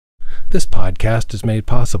This podcast is made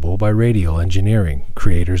possible by Radial Engineering,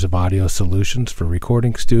 creators of audio solutions for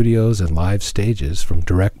recording studios and live stages, from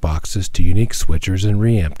direct boxes to unique switchers and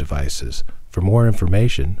reamp devices. For more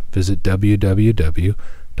information, visit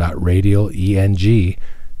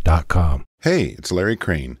www.radialeng.com. Hey, it's Larry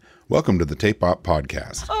Crane. Welcome to the Tape Op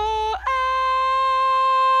Podcast.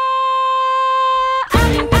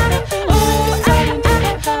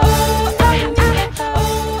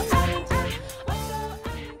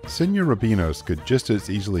 Xenia Rubinos could just as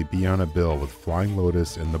easily be on a bill with Flying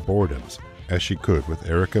Lotus and the Boredoms as she could with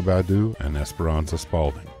Eryka, Badu and Esperanza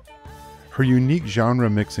Spalding. Her unique genre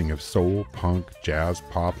mixing of soul, punk, jazz,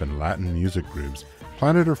 pop, and Latin music grooves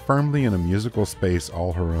planted her firmly in a musical space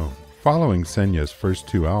all her own. Following Xenia's first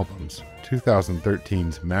two albums,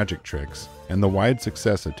 2013's Magic Trix and the wide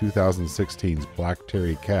success of 2016's Black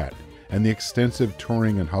Terry Cat, and the extensive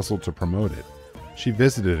touring and hustle to promote it, she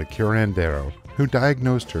visited a curandero who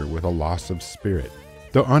diagnosed her with a loss of spirit.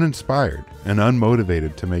 Though uninspired and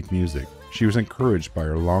unmotivated to make music, she was encouraged by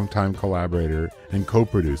her longtime collaborator and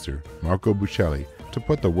co-producer, Marco Buccelli, to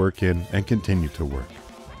put the work in and continue to work.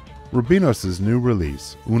 Rubinos' new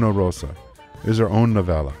release, Una Rosa, is her own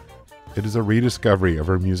novella. It is a rediscovery of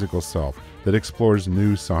her musical self that explores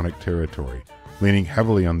new sonic territory, leaning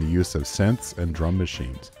heavily on the use of synths and drum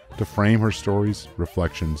machines to frame her stories,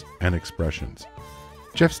 reflections, and expressions.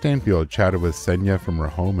 Geoff Stanfield chatted with Xenia from her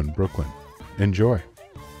home in Brooklyn. Enjoy.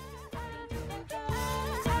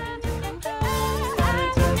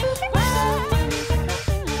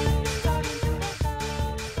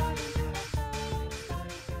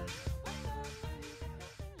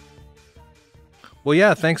 Well,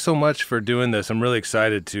 yeah, thanks so much for doing this. I'm really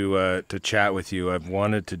excited to chat with you. I've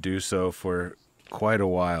wanted to do so for quite a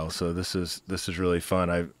while, so this is really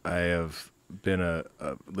fun. I have been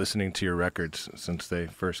listening to your records since they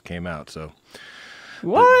first came out. So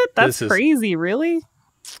what? That's crazy, really?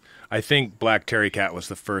 I think Black Terry Cat was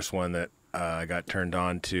the first one that I got turned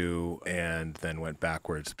on to and then went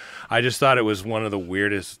backwards. I just thought it was one of the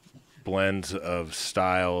weirdest blends of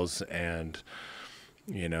styles and,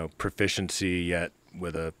 you know, proficiency, yet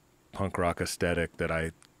with a punk rock aesthetic that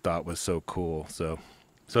I thought was so cool. So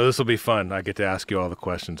this will be fun. I get to ask you all the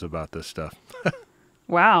questions about this stuff.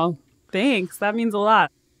 Wow. Thanks. That means a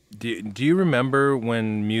lot. Do you remember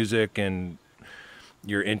when music and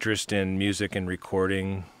your interest in music and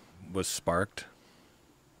recording was sparked?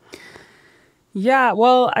 Yeah,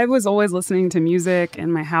 well, I was always listening to music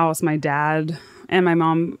in my house. My dad and my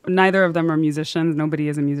mom, neither of them are musicians. Nobody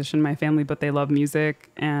is a musician in my family, but they love music.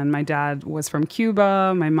 And my dad was from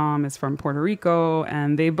Cuba. My mom is from Puerto Rico.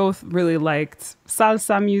 And they both really liked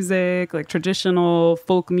salsa music, like traditional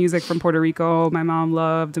folk music from Puerto Rico. My mom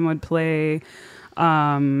loved and would play.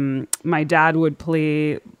 My dad loved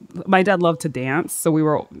to dance. So we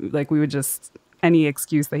would just, any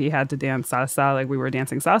excuse that he had to dance salsa, like we were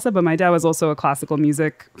dancing salsa. But my dad was also a classical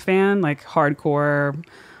music fan, like hardcore.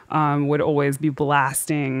 Would always be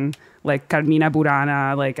blasting like Carmina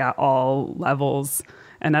Burana, like at all levels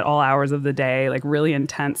and at all hours of the day, like really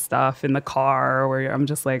intense stuff in the car where I'm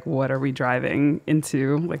just like, what are we driving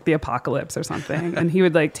into? Like the apocalypse or something. And he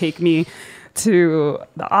would like take me to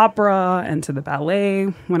the opera and to the ballet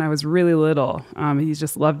when I was really little. He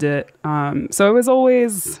just loved it. So it was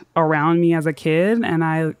always around me as a kid. And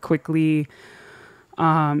I quickly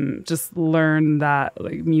just learned that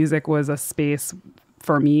like music was a space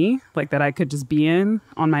for me, like that I could just be in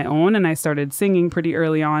on my own. And I started singing pretty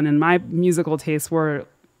early on, and my musical tastes were,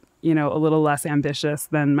 you know, a little less ambitious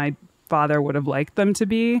than my father would have liked them to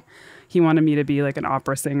be. He wanted me to be like an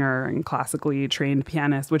opera singer and classically trained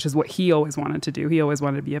pianist, which is what he always wanted to do. He always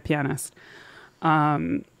wanted to be a pianist.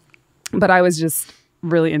 But I was just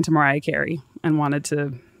really into Mariah Carey and wanted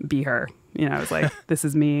to be her. You know, I was like, this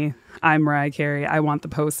is me. I'm Mariah Carey. I want the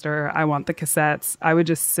poster. I want the cassettes. I would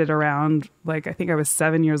just sit around, like, I think I was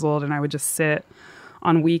 7 years old, and I would just sit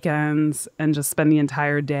on weekends and just spend the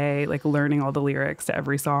entire day, like, learning all the lyrics to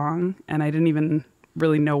every song. And I didn't even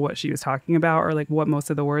really know what she was talking about or, like, what most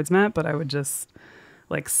of the words meant, but I would just,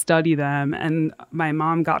 like, study them. And my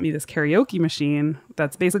mom got me this karaoke machine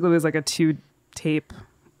that's basically was like a 2-tape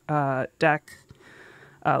deck,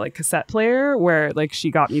 like, cassette player where, like, she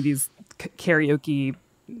got me these karaoke,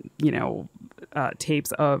 you know,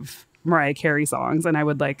 tapes of Mariah Carey songs, and I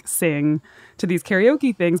would like sing to these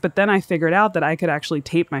karaoke things. But then I figured out that I could actually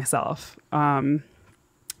tape myself.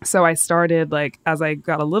 So I started, like, as I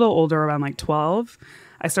got a little older, around like 12,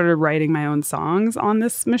 I started writing my own songs on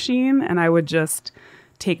this machine, and I would just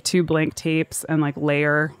take 2 blank tapes and like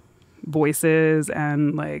layer voices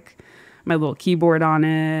and like my little keyboard on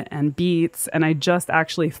it and beats. And I just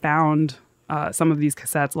actually found some of these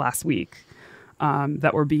cassettes last week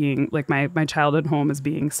that were being, like, my childhood home is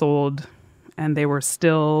being sold, and they were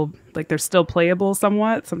still, like, they're still playable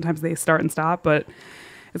somewhat. Sometimes they start and stop, but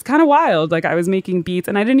it's kind of wild. Like, I was making beats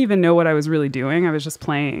and I didn't even know what I was really doing. I was just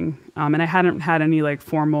playing. And I hadn't had any like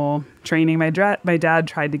formal training. My dad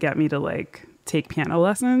tried to get me to like take piano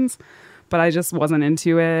lessons, but I just wasn't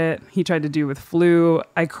into it. He tried to do with flute.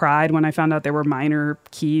 I cried when I found out there were minor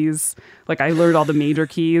keys. Like, I learned all the major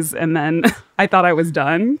keys, and then I thought I was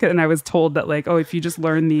done. And I was told that, like, oh, if you just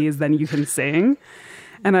learn these, then you can sing.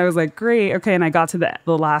 And I was like, great, okay. And I got to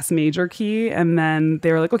the last major key, and then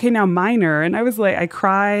they were like, okay, now minor. And I was like, I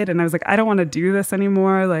cried, and I was like, I don't want to do this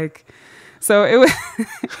anymore. Like, so it was,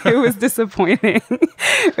 it was disappointing.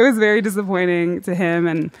 It was very disappointing to him.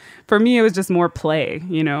 And for me, it was just more play,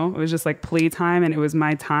 you know, it was just like playtime, and it was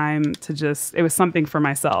my time to just, it was something for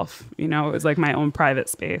myself, you know, it was like my own private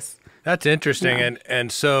space. That's interesting. Yeah.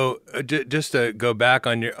 And so just to go back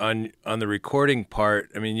on your on the recording part,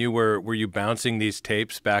 I mean, were you bouncing these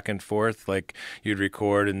tapes back and forth? Like, you'd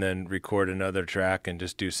record and then record another track and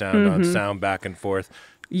just do sound on sound back and forth?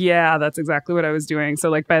 Yeah, that's exactly what I was doing. So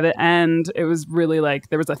like by the end, it was really like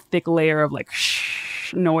there was a thick layer of like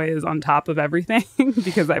shh noise on top of everything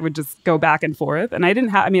because I would just go back and forth. And I didn't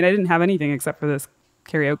have anything except for this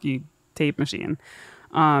karaoke tape machine.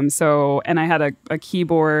 And I had a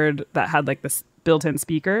keyboard that had like this built-in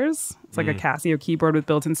speakers. It's like a Casio keyboard with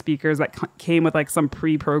built-in speakers that came with like some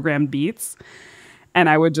pre-programmed beats. And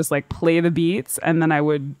I would just like play the beats, and then I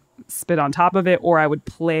would spit on top of it, or I would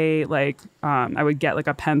play like, I would get like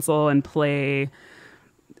a pencil and play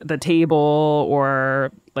the table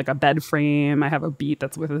or like a bed frame. I have a beat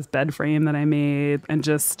that's with this bed frame that I made, and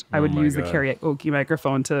just, I would use the karaoke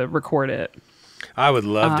microphone to record it. I would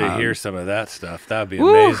love to hear some of that stuff. That'd be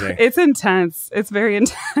amazing. It's intense. It's very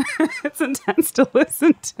intense. It's intense to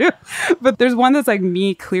listen to. But there's one that's like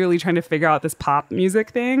me clearly trying to figure out this pop music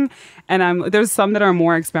thing. And there's some that are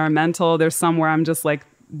more experimental. There's some where I'm just like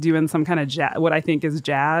doing some kind of jazz, what I think is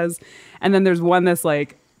jazz. And then there's one that's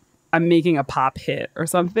like, I'm making a pop hit or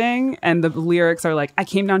something, and the lyrics are like, I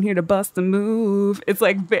came down here to bust a move. It's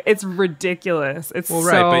like, it's ridiculous. It's well, so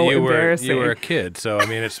right, but embarrassing. you were a kid, so I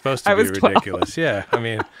mean, it's supposed to be ridiculous. 12. Yeah, I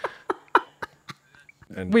mean,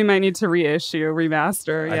 we might need to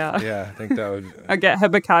remaster. Yeah, I think that would. I'll get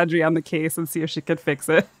Heba Kadri on the case and see if she could fix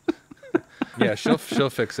it. Yeah, she'll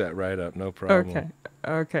fix that right up, no problem.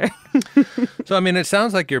 Okay. So, I mean, it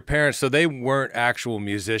sounds like your parents, so they weren't actual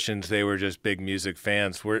musicians. They were just big music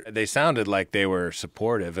fans. They sounded like they were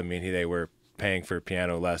supportive. I mean, they were paying for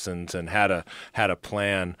piano lessons and had a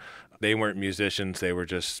plan. They weren't musicians. They were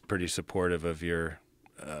just pretty supportive of your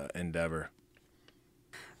endeavor.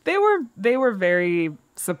 They were very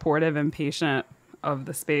supportive and patient of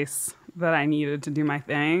the space that I needed to do my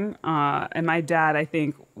thing. And my dad, I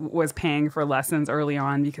think, was paying for lessons early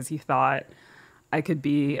on because he thought I could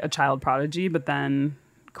be a child prodigy, but then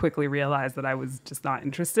quickly realized that I was just not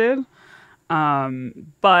interested.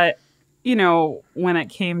 But, you know, when it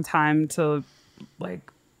came time to like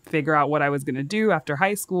figure out what I was going to do after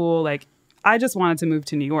high school, like I just wanted to move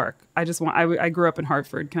to New York. I grew up in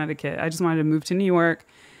Hartford, Connecticut. I just wanted to move to New York,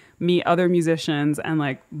 meet other musicians, and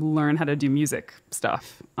like learn how to do music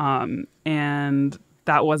stuff. And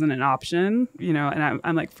that wasn't an option, you know, and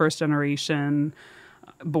I'm like first generation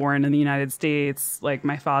born in the United States. Like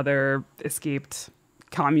my father escaped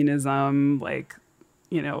communism, like,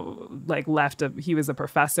 you know, like he was a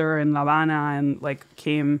professor in La Habana and like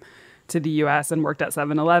came to the US and worked at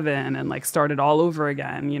 7-Eleven and like started all over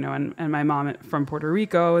again, you know, and my mom from Puerto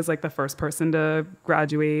Rico is like the first person to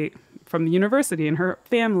graduate from the university in her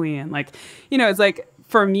family. And like, you know, it's like,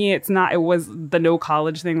 for me, the no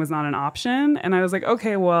college thing was not an option. And I was like,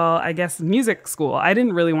 okay, well, I guess music school. I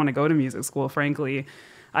didn't really want to go to music school, frankly.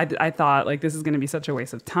 I thought like, this is going to be such a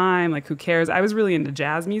waste of time. Like, who cares? I was really into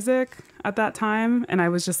jazz music at that time. And I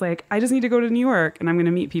was just like, I just need to go to New York and I'm going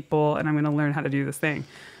to meet people and I'm going to learn how to do this thing.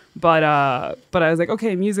 But I was like,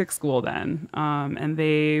 okay, music school then. And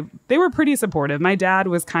they were pretty supportive. My dad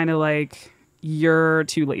was kind of like, you're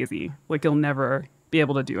too lazy. Like, you'll never be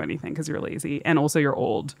able to do anything because you're lazy. And also you're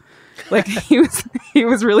old. Like he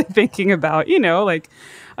was really thinking about, you know, like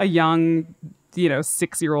a young, you know,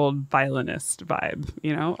 6-year-old violinist vibe,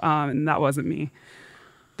 you know, and that wasn't me.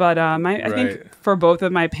 But I think for both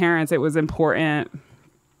of my parents, it was important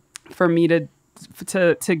for me to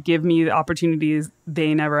give me the opportunities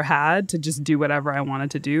they never had to just do whatever I wanted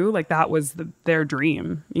to do. Like that was their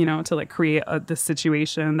dream, you know, to like create this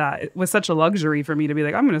situation that it was such a luxury for me to be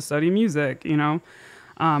like, I'm going to study music, you know,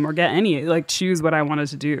 or choose what I wanted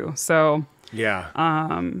to do. So, yeah,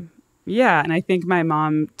 Yeah, and I think my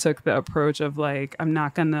mom took the approach of like, I'm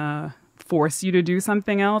not gonna force you to do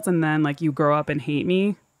something else, and then like you grow up and hate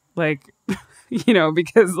me, like,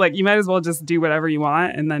 because like you might as well just do whatever you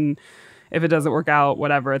want, and then if it doesn't work out,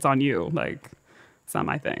 whatever, it's on you. Like, it's not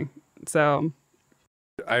my thing. So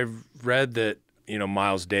I've read that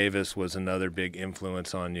Miles Davis was another big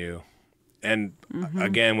influence on you, and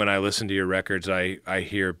again, when I listen to your records, I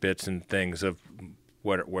hear bits and things of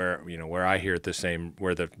where I hear it the same,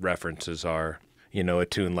 where the references are. A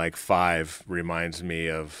tune like Five reminds me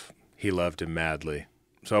of He Loved Him Madly.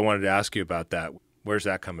 So I wanted to ask you about that. Where's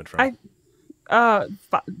that coming from?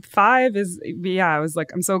 Five is, I was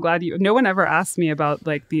like, I'm so glad no one ever asked me about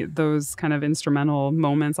like those kind of instrumental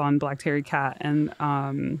moments on Black Terry Cat. And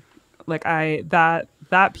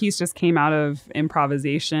that piece just came out of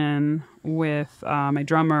improvisation with my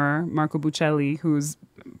drummer, Marco Buccelli, who's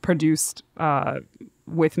produced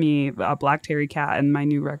with me Black Terry Cat and my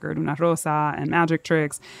new record Una Rosa and Magic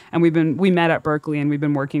Trix, and we met at Berkeley and we've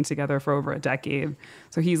been working together for over a decade.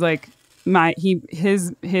 So he's like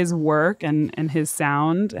his work and his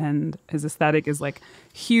sound and his aesthetic is like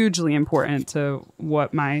hugely important to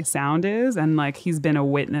what my sound is, and like he's been a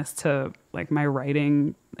witness to like my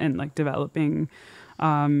writing and like developing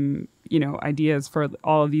ideas for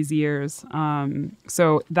all of these years.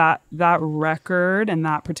 So that record and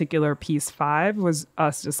that particular piece Five was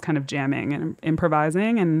us just kind of jamming and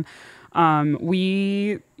improvising. And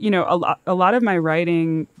we, a lot of my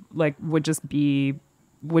writing like would just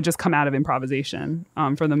come out of improvisation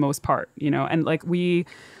for the most part, and like we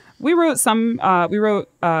wrote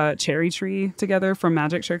Cherry Tree together from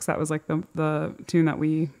Magic Trix. That was like the tune that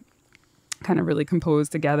we kind of really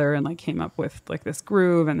composed together and like came up with like this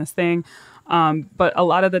groove and this thing. But a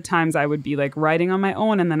lot of the times I would be like writing on my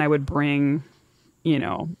own, and then I would bring,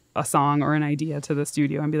 a song or an idea to the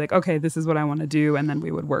studio and be like, okay, this is what I want to do. And then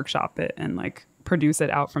we would workshop it and like produce it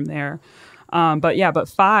out from there. But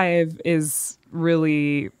Five is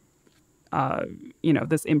really,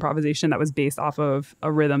 this improvisation that was based off of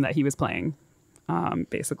a rhythm that he was playing,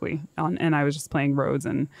 basically. And I was just playing Rhodes,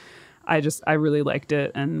 and I really liked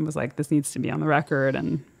it and was like, this needs to be on the record.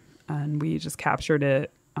 And we just captured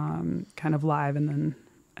it kind of live and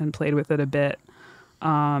played with it a bit.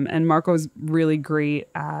 And Marco's really great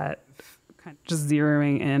at kind of just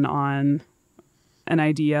zeroing in on an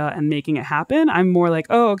idea and making it happen. I'm more like,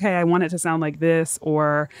 oh, okay, I want it to sound like this,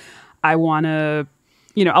 or I want to,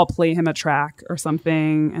 I'll play him a track or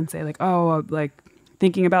something and say like, oh, like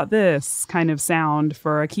thinking about this kind of sound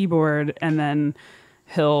for a keyboard, and then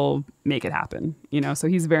he'll make it happen, so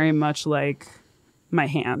he's very much like my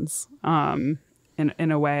hands in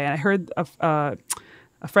a way. And I heard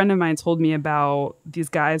a friend of mine told me about these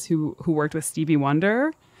guys who worked with Stevie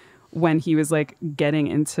Wonder when he was like getting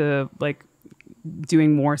into like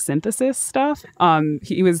doing more synthesis stuff.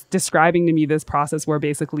 He was describing to me this process where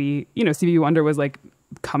basically, Stevie Wonder was like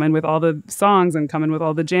coming with all the songs and coming with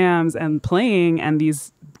all the jams and playing, and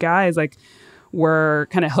these guys like were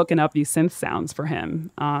kind of hooking up these synth sounds for him,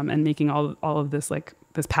 and making all of this like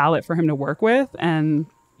this palette for him to work with. And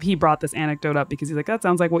he brought this anecdote up because he's like, that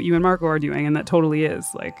sounds like what you and Marco are doing, and that totally is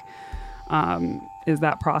like is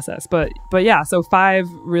that process. But yeah, so Five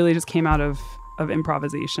really just came out of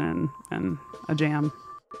improvisation and a jam.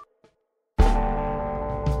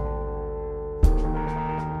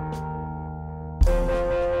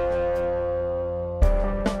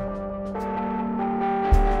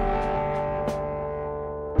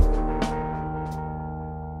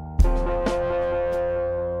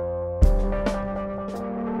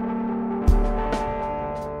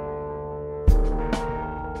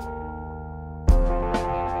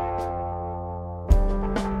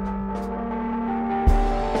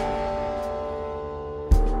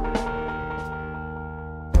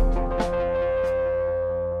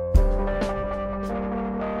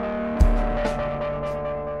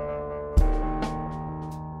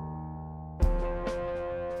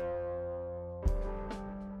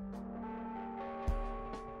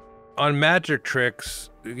 On Magic Trix,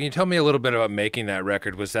 can you tell me a little bit about making that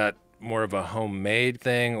record? Was that more of a homemade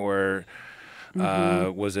thing, or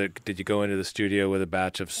did you go into the studio with a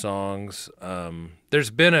batch of songs? There's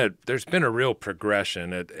been a real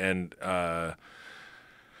progression, and I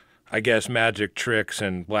guess Magic Trix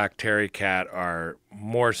and Black Terry Cat are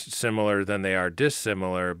more similar than they are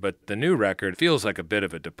dissimilar, but the new record feels like a bit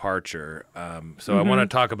of a departure. So I want to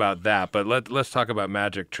talk about that, but let's talk about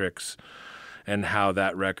Magic Trix and how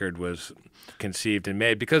that record was conceived and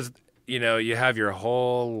made, because you have your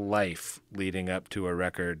whole life leading up to a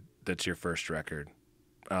record that's your first record,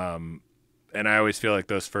 and I always feel like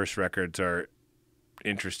those first records are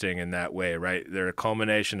interesting in that way, right? They're a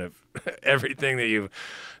culmination of everything that you've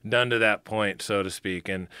done to that point, so to speak,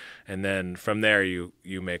 and then from there you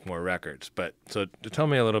make more records. But so tell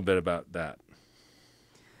me a little bit about that.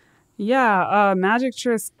 Yeah, Magic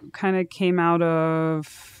Trix kind of came out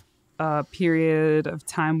of a period of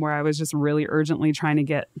time where I was just really urgently trying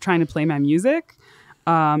to play my music.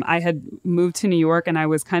 I had moved to New York, and I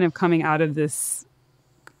was kind of coming out of this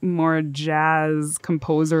more jazz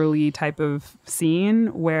composerly type of scene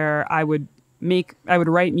where I would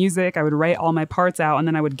write music, I would write all my parts out, and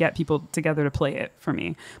then I would get people together to play it for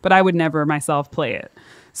me. But I would never myself play it.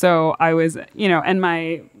 So I was,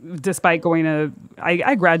 despite going to,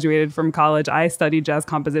 I graduated from college, I studied jazz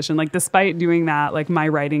composition. Like, despite doing that, like, my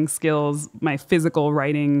writing skills, my physical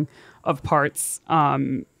writing of parts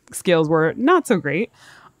skills were not so great.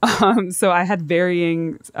 So I had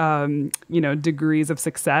varying, degrees of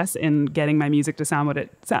success in getting my music to sound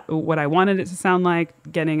what I wanted it to sound like,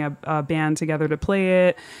 getting a band together to play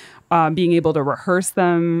it, being able to rehearse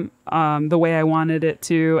them the way I wanted it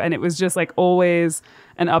to. And it was just like always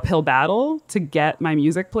an uphill battle to get my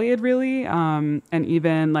music played, really. And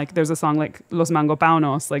even like there's a song like Los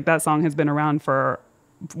Mangopaunos, like that song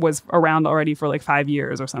was around already for like 5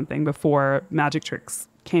 years or something before Magic Trix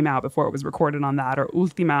came out, before it was recorded on that, or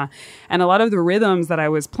Ultima. And a lot of the rhythms that I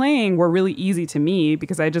was playing were really easy to me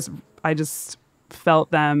because I just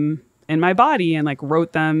felt them in my body and like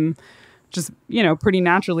wrote them just, pretty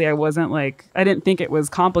naturally. I didn't think it was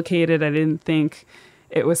complicated. I didn't think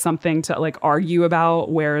it was something to like argue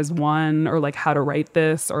about where is one, or like how to write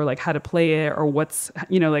this, or like how to play it, or what's,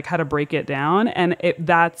 like how to break it down. And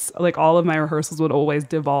that's like all of my rehearsals would always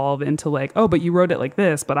devolve into like, oh, but you wrote it like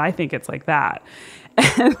this, but I think it's like that.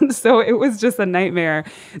 And so it was just a nightmare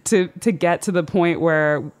to get to the point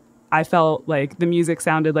where I felt like the music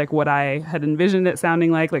sounded like what I had envisioned it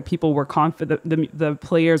sounding like people were confident, the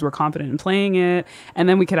players were confident in playing it, and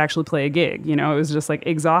then we could actually play a gig. It was just like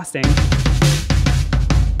exhausting.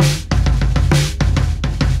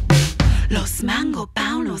 Los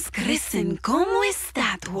mangopaunos crecen como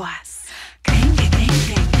estatuas. Creen que creen,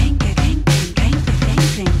 creen, creen, creen, creen, creen,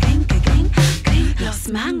 creen, creen, creen, creen, creen. Los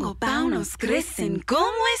mangopaunos crecen como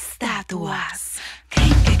estatuas.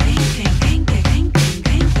 Creen que creen, creen, creen, creen, creen,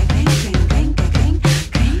 creen, creen, creen, creen, creen,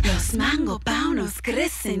 creen. Los mangopaunos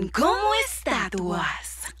crecen como estatuas.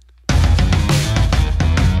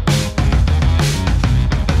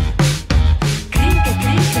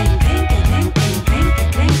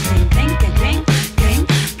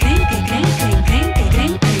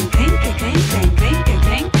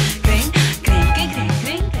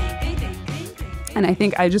 And I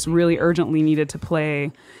think I just really urgently needed to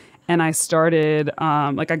play. And I started,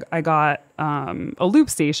 I got a loop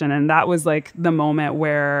station. And that was like the moment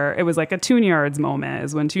where it was like a Tune Yards moment,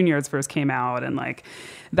 is when Tune Yards first came out. And like,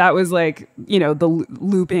 that was like,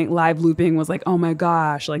 the live looping was like, oh my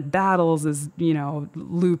gosh, like Battles is,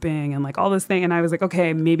 looping and like all this thing. And I was like,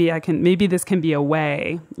 okay, maybe this can be a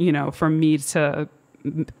way, for me to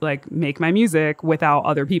like make my music without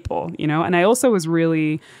other people, And I also was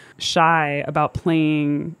really shy about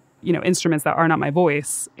playing, instruments that are not my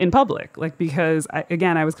voice in public, like, because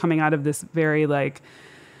I was coming out of this very like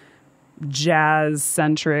jazz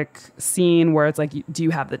centric scene where it's like, do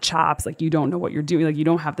you have the chops? Like, you don't know what you're doing. Like, you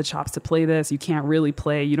don't have the chops to play this. You can't really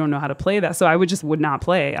play. You don't know how to play that. So I would not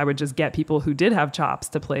play. I would just get people who did have chops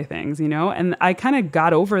to play things, And I kind of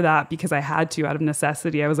got over that because I had to, out of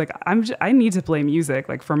necessity. I was like, I need to play music,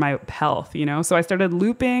 like, for my health, So I started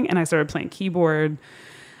looping and I started playing keyboard.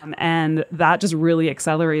 And that just really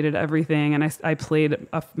accelerated everything. And I played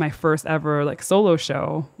my first ever like solo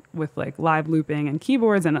show with like live looping and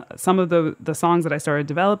keyboards, and some of the songs that I started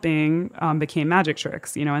developing became Magic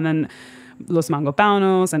Trix, and then Los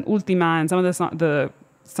Mangopaunos and Ultima and some of the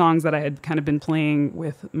songs that I had kind of been playing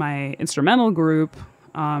with my instrumental group,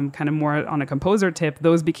 kind of more on a composer tip,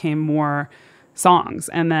 those became more songs.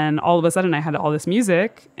 And then all of a sudden I had all this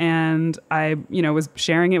music, and I, was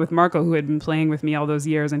sharing it with Marco, who had been playing with me all those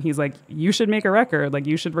years. And he's like, you should make a record, like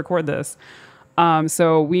you should record this.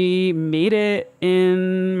 So we made it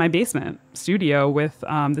in my basement studio with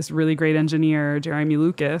this really great engineer, Jeremy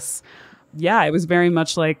Lucas. Yeah, it was very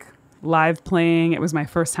much like live playing. It was my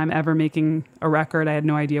first time ever making a record. I had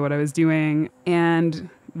no idea what I was doing. And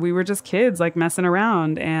we were just kids, like messing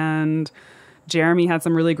around. And Jeremy had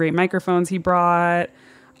some really great microphones he brought,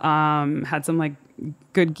 had some like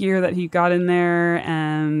good gear that he got in there.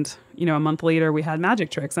 And, a month later we had Magic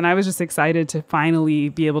Trix, and I was just excited to finally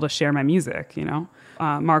be able to share my music.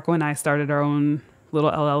 Marco and I started our own little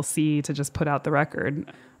LLC to just put out the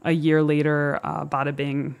record. a year later, Bada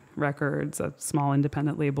Bing Records, a small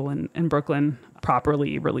independent label in Brooklyn,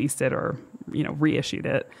 properly released it or, reissued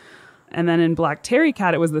it. And then in Black Terry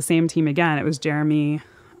Cat, it was the same team again. It was Jeremy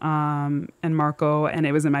and Marco, and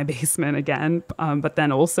it was in my basement again. But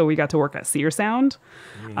then also we got to work at Sear Sound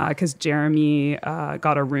because Jeremy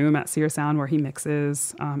got a room at Sear Sound where he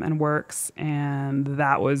mixes and works, and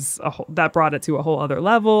that brought it to a whole other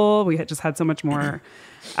level. We had just had so much more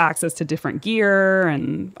access to different gear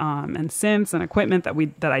and synths and equipment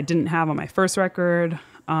that I didn't have on my first record.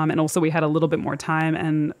 And also we had a little bit more time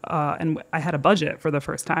and I had a budget for the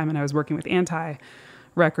first time, and I was working with Anti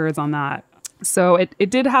Records on that. So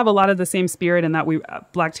it did have a lot of the same spirit in that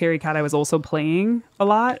Black Terry Cat, I was also playing a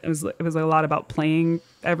lot. It was a lot about playing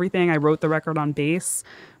everything. I wrote the record on bass,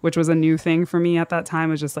 which was a new thing for me at that time.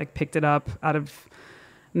 I was just like picked it up out of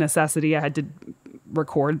necessity. I had to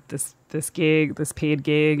record this paid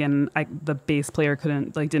gig, and the bass player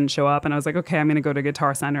didn't show up, and I was like, okay, I'm going to go to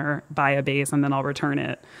Guitar Center, buy a bass, and then I'll return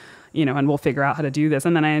it, and we'll figure out how to do this.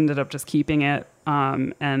 And then I ended up just keeping it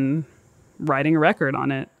and writing a record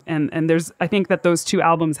on it. And I think that those two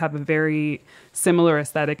albums have a very similar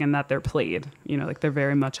aesthetic in that they're played, they're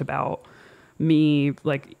very much about me,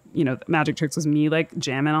 Magic Trix was me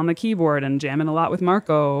jamming on the keyboard and jamming a lot with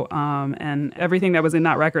Marco, and everything that was in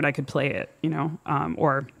that record I could play it,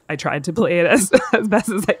 or I tried to play it as best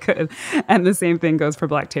as I could. And the same thing goes for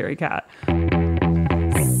Black Terry Cat.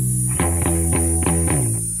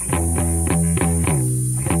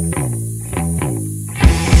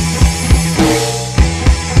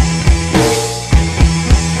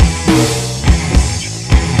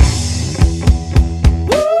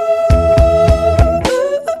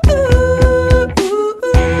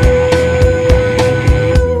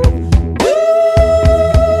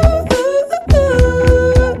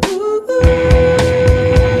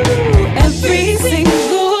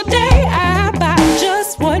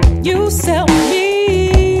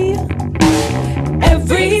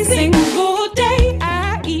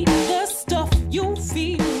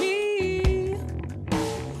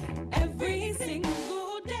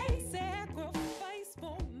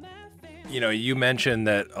 You mentioned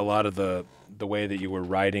that a lot of the way that you were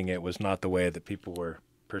writing it was not the way that people were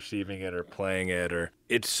perceiving it or playing it, or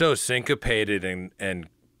it's so syncopated and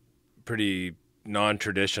pretty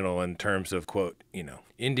non-traditional in terms of, quote,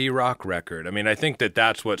 indie rock record. I mean, I think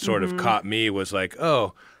that's what sort of caught me, was like,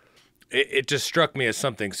 oh, it just struck me as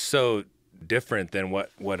something so different than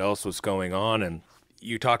what else was going on. And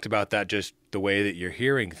you talked about that, just the way that you're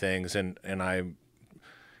hearing things, and I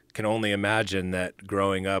can only imagine that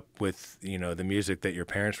growing up with, the music that your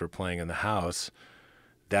parents were playing in the house,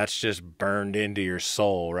 that's just burned into your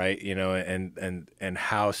soul, right? And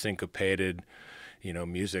how syncopated,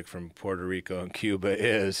 music from Puerto Rico and Cuba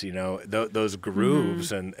is, those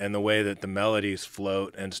grooves and the way that the melodies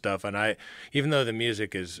float and stuff. And even though the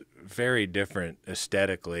music is very different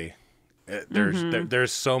aesthetically,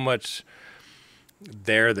 there's so much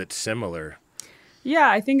there that's similar. Yeah,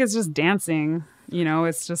 I think it's just dancing.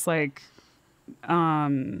 It's just you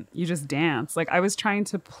just dance. I was trying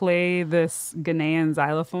to play this Ghanaian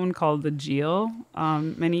xylophone called the Geel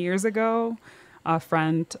many years ago. A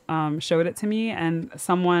friend showed it to me, and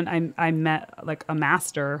someone I met, a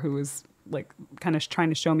master who was kind of trying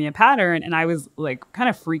to show me a pattern, and I was kind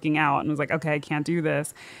of freaking out and was like, okay, I can't do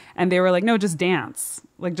this. And they were like, no, just dance.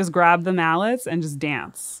 Just grab the mallets and just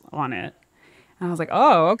dance on it. And I was like,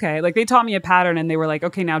 oh, okay. They taught me a pattern, and they were like,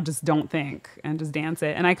 okay, now just don't think and just dance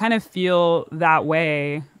it. And I kind of feel that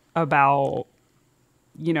way about,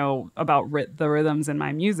 the rhythms in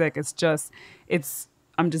my music.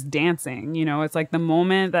 I'm just dancing, It's the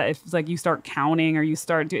moment that if you start counting or you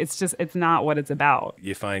start it's not what it's about.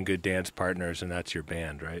 You find good dance partners, and that's your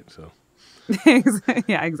band, right? So.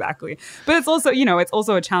 Yeah, exactly. But it's also, it's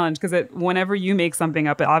also a challenge, because whenever you make something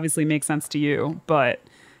up, it obviously makes sense to you. But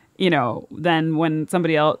then when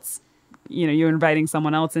somebody else, you're inviting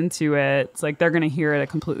someone else into it, it's they're going to hear it a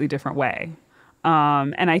completely different way.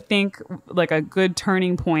 And I think a good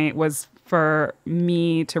turning point was for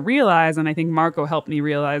me to realize, and I think Marco helped me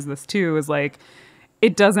realize this too, is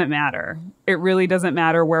it doesn't matter. It really doesn't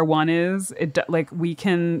matter where one is. We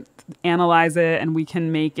can analyze it and we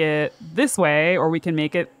can make it this way, or we can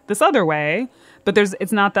make it this other way. But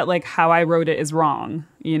it's not that how I wrote it is wrong,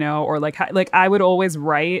 or I would always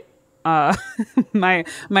write my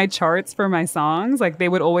charts for my songs. They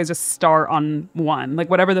would always just start on one,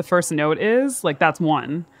 whatever the first note is, that's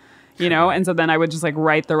one, and so then I would just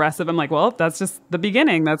write the rest of them well, that's just the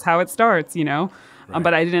beginning. That's how it starts, Right.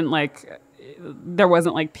 But I didn't there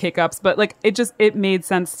wasn't pickups, but it made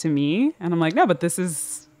sense to me. And I'm no, but this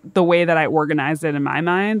is the way that I organized it in my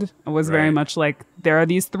mind was very much like, there are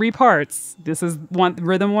these 3 parts. This is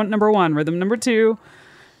rhythm number 1, rhythm number 2,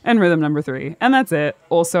 and rhythm number 3. And that's it.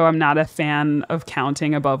 Also, I'm not a fan of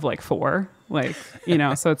counting above like 4. Like, you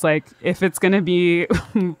know, so it's like, if it's going to be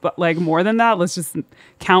like more than that, let's just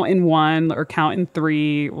count in 1 or count in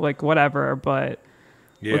 3, like whatever. But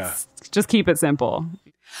let's just keep it simple.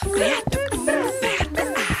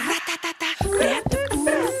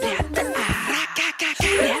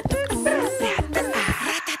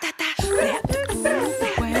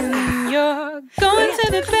 Going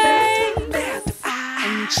to the bay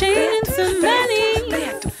and changing some money.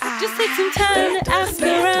 Just take some time to ask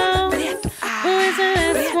around, who is the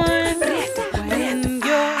last one? When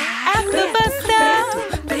you're at the bus stop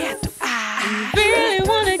and you really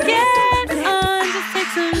want to get on, just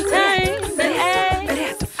take some time to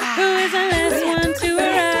ask, who is the last one to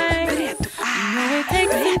arrive? You know it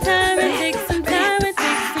takes some time, it takes some time, it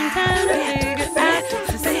takes some time to figure out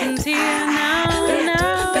the system's here now.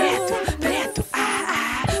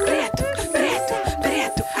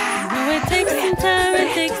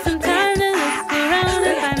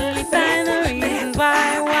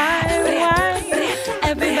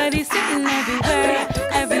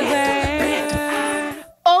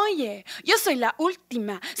 Yo soy la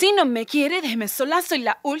última. Si no me quiere, déjeme sola. Soy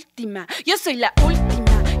la última. Yo soy la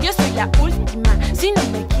última. Yo soy la última. Si no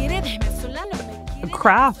me quiere, déjeme sola. No me quiere.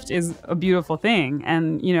 Craft is a beautiful thing.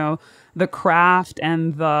 And, you know, the craft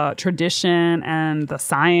and the tradition and the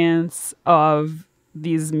science of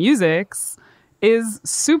these musics is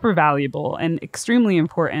super valuable and extremely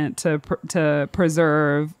important to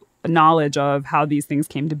preserve knowledge of how these things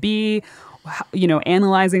came to be, you know,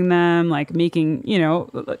 analyzing them, like making, you know,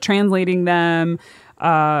 translating them.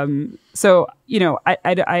 So, you know,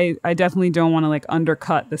 I definitely don't want to like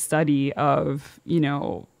undercut the study of, you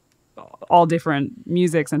know, all different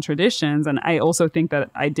musics and traditions. And I also think that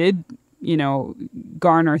I did, you know,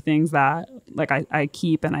 garner things that like I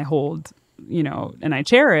keep and I hold, you know, and I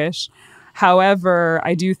cherish. However,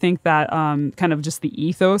 I do think that kind of just the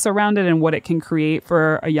ethos around it and what it can create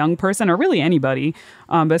for a young person or really anybody,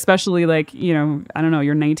 but especially like, you know, I don't know,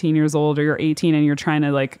 you're 19 years old or you're 18 and you're trying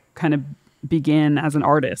to like kind of begin as an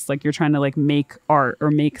artist, like you're trying to like make art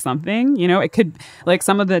or make something, you know, it could like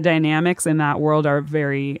some of the dynamics in that world are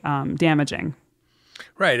very damaging.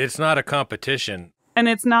 Right. It's not a competition. And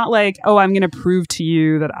it's not like, oh, I'm going to prove to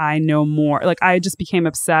you that I know more. Like I just became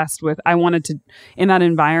obsessed with, I wanted to, in that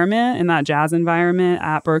environment, in that jazz environment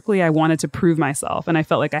at Berklee, I wanted to prove myself. And I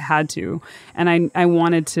felt like I had to. And I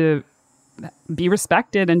wanted to be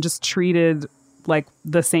respected and just treated like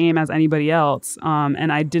the same as anybody else.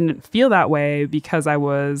 And I didn't feel that way because I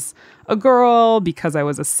was a girl, because I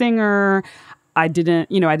was a singer. I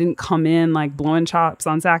didn't come in like blowing chops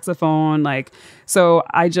on saxophone. Like, so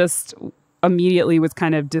I just immediately was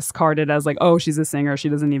kind of discarded as like, oh, she's a singer. She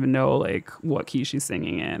doesn't even know like what key she's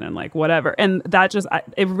singing in and like whatever. And that just,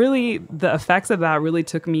 the effects of that really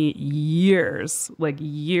took me years and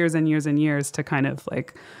years and years to kind of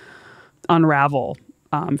like unravel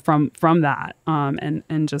from that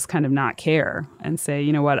and just kind of not care and say,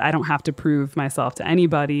 you know what, I don't have to prove myself to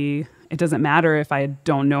anybody. It doesn't matter if I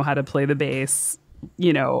don't know how to play the bass,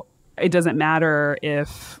 you know, it doesn't matter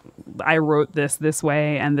if I wrote this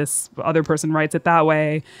way and this other person writes it that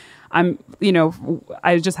way. I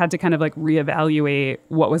just had to kind of like reevaluate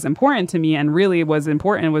what was important to me, and really was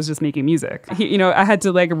important was just making music. I had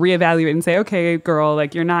to like reevaluate and say, okay, girl,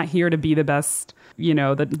 like you're not here to be the best, you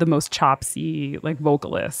know, the most chopsy like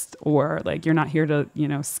vocalist, or like you're not here to, you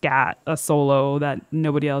know, scat a solo that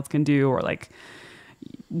nobody else can do, or like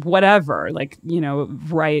whatever, like, you know,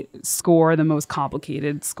 score the most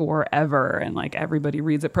complicated score ever and like everybody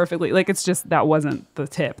reads it perfectly. Like, it's just, that wasn't the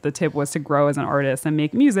tip. The tip was to grow as an artist and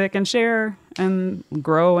make music and share and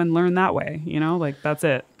grow and learn that way, you know, like that's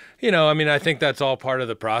it. You know, I mean, I think that's all part of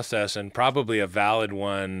the process, and probably a valid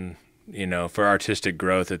one, you know, for artistic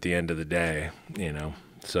growth at the end of the day, you know.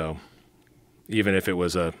 So even if it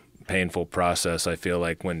was a painful process, I feel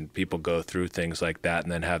like when people go through things like that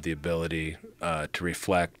and then have the ability to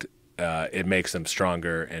reflect, it makes them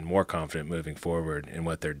stronger and more confident moving forward in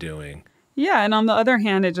what they're doing. Yeah, and on the other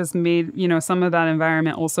hand, it just made, you know, some of that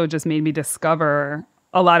environment also just made me discover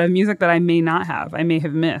a lot of music that I may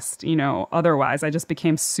have missed, you know, otherwise. I just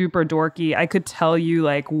became super dorky. I could tell you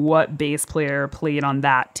like what bass player played on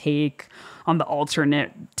that take, on the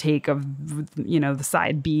alternate take of, you know, the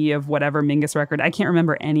side B of whatever Mingus record. I can't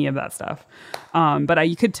remember any of that stuff. But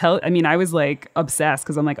you could tell, I mean, I was like obsessed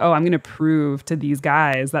because I'm like, oh, I'm going to prove to these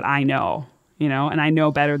guys that I know, and I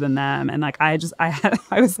know better than them. And like, I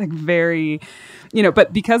was like very,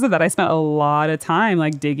 but because of that, I spent a lot of time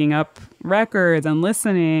like digging up records and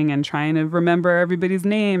listening and trying to remember everybody's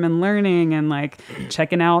name and learning and like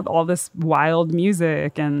checking out all this wild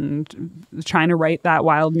music and trying to write that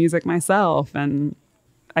wild music myself. And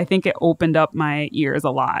I think it opened up my ears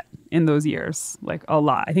a lot in those years, like a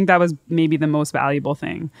lot. I think that was maybe the most valuable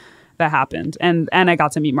thing that happened. And I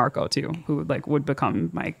got to meet Marco too, who like would become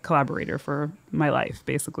my collaborator for my life,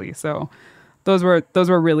 basically. So those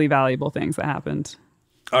were really valuable things that happened.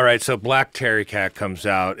 All right, so Black Terry Cat comes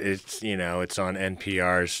out. It's it's on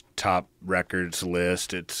NPR's top records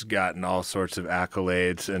list. It's gotten all sorts of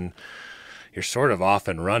accolades, and you're sort of off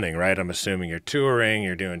and running, right? I'm assuming you're touring,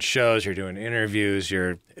 you're doing shows, you're doing interviews.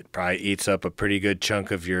 It probably eats up a pretty good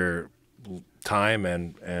chunk of your time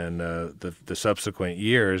and the subsequent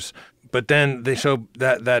years. But then they show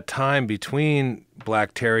that time between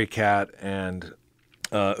Black Terry Cat and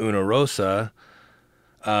Una Rosa.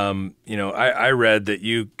 I read that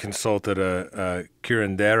you consulted a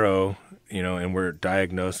curandero, and were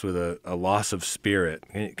diagnosed with a loss of spirit.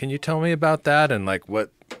 Can you tell me about that and like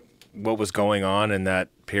what was going on in that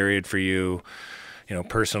period for you,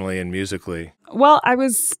 personally and musically? Well, I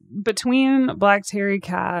was between Black Terry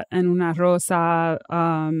Cat and Una Rosa.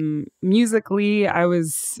 Musically, I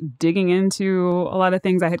was digging into a lot of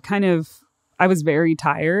things. I was very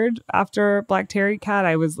tired after Black Terry Cat.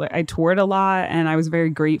 I toured a lot, and I was very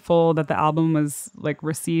grateful that the album was like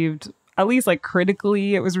received, at least like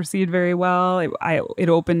critically, it was received very well. It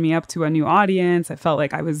opened me up to a new audience. I felt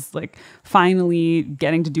like I was like finally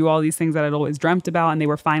getting to do all these things that I'd always dreamt about, and they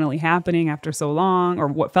were finally happening after so long, or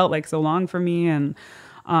what felt like so long for me. And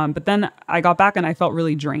but then I got back and I felt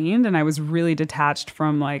really drained, and I was really detached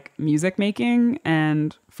from like music making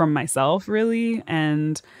and from myself, really.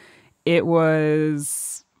 And it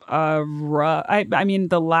was rough. I mean,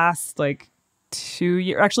 the last like 2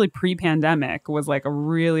 years, actually pre-pandemic, was like a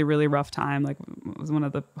really, really rough time. Like, it was one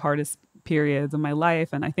of the hardest periods of my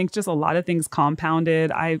life. And I think just a lot of things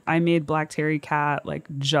compounded. I made Black Terry Cat like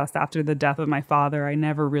just after the death of my father. I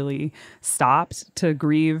never really stopped to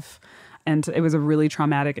grieve. And it was a really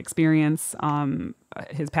traumatic experience.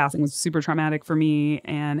 His passing was super traumatic for me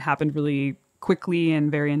and happened really quickly and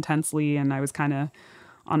very intensely. And I was kind of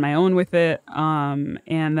on my own with it. And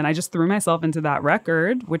then I just threw myself into that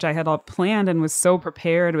record, which I had all planned and was so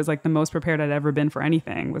prepared. It was like the most prepared I'd ever been for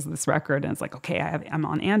anything, was this record. And it's like, okay, I'm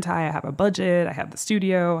on Anti, I have a budget, I have the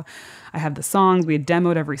studio, I have the songs. We had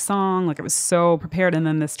demoed every song. Like, I was so prepared. And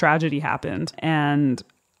then this tragedy happened. And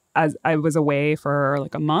as I was away for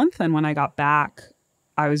like a month, and when I got back,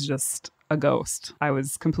 I was just a ghost. I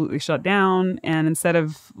was completely shut down. And instead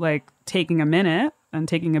of like taking a minute and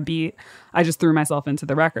taking a beat, I just threw myself into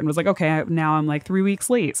the record and was like, okay, now I'm like 3 weeks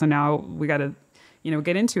late. So now we got to,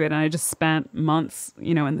 get into it. And I just spent months,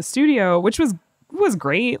 in the studio, which was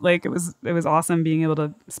great. Like, it was awesome being able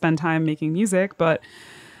to spend time making music, but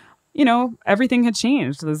everything had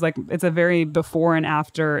changed. It's a very before and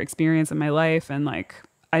after experience in my life. And like,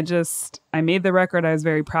 I made the record. I was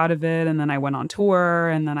very proud of it. And then I went on tour,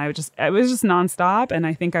 and then it was just nonstop. And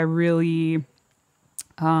I think I really,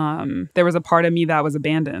 there was a part of me that was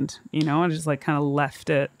abandoned, I just like kind of left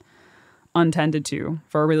it untended to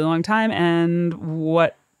for a really long time. And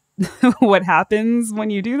what happens when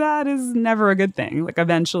you do that is never a good thing. Like,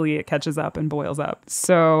 eventually it catches up and boils up.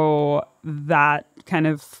 So that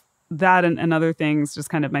and other things, just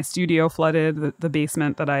kind of my studio flooded, the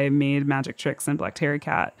basement that I made Magic Trix and Black Terry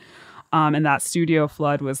Cat. And that studio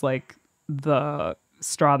flood was like the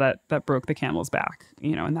straw that broke the camel's back,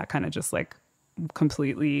 and that kind of just like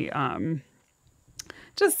completely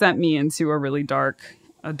just sent me into a really dark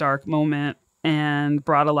moment, and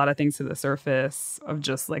brought a lot of things to the surface of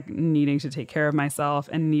just like needing to take care of myself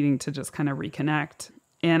and needing to just kind of reconnect.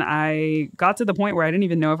 And I got to the point where I didn't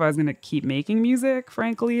even know if I was going to keep making music,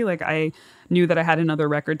 frankly. Like, I knew that I had another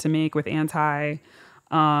record to make with Anti,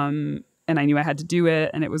 and I knew I had to do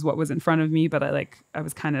it, and it was what was in front of me, but I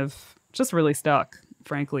was kind of just really stuck,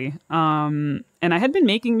 frankly. And I had been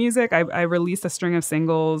making music. I released a string of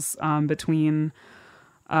singles between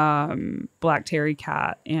Black Terry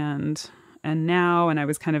Cat and now, and I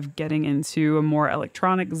was kind of getting into a more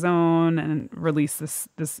electronic zone, and released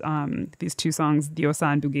these two songs,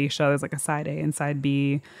 Diosa and Bugeisha. There's like a side A and side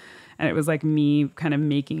B, and it was like me kind of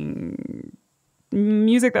making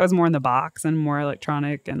music that was more in the box and more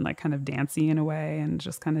electronic and like kind of dancey in a way, and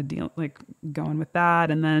just kind of going with that,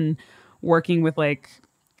 and then working with like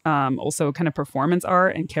also kind of performance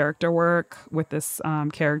art and character work with this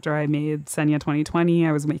character I made, Xenia 2020.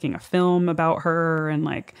 I was making a film about her, and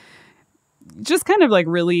like just kind of like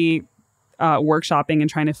really workshopping and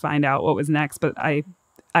trying to find out what was next, but I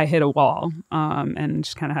hit a wall and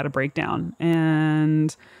just kind of had a breakdown.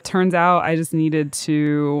 And turns out I just needed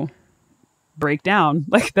to break down.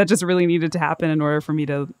 Like that just really needed to happen in order for me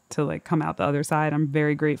to like come out the other side. I'm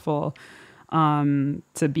very grateful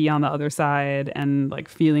to be on the other side and like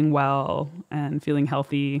feeling well and feeling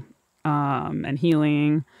healthy and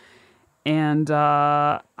healing. And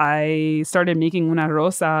I started making Una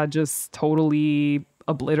Rosa just totally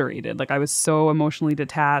obliterated. Like I was so emotionally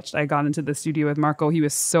detached. I got into the studio with Marco. He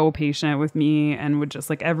was so patient with me and would just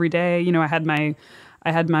like every day,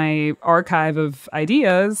 I had my archive of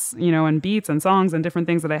ideas, and beats and songs and different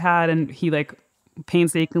things that I had. And he like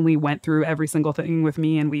painstakingly went through every single thing with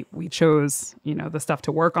me. And we chose, the stuff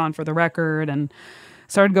to work on for the record and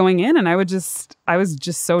started going in. And I was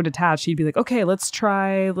just so detached. He'd be like, okay, let's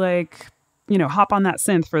try like, hop on that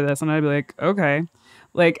synth for this. And I'd be like, okay.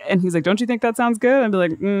 Like, and he's like, don't you think that sounds good? I'd be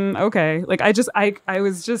like, okay. Like, I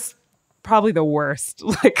was just probably the worst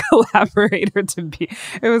like collaborator to be.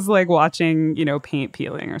 It was like watching, paint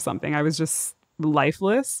peeling or something. I was just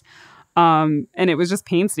lifeless. And it was just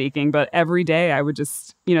painstaking, but every day I would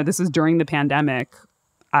just, this was during the pandemic.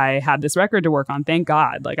 I had this record to work on. Thank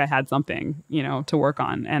God. Like I had something, to work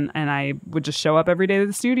on. And I would just show up every day to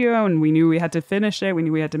the studio and we knew we had to finish it. We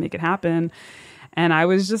knew we had to make it happen. And I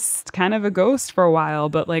was just kind of a ghost for a while,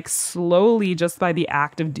 but like slowly just by the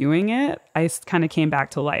act of doing it, I kind of came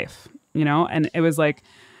back to life, and it was like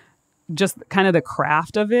just kind of the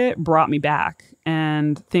craft of it brought me back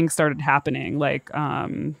and things started happening. Like,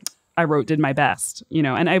 I did my best,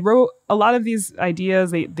 and I wrote a lot of these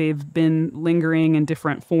ideas. They've been lingering in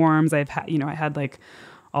different forms. I had like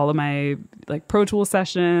all of my like Pro Tool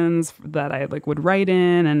sessions that I like would write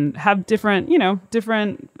in and have different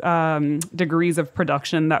degrees of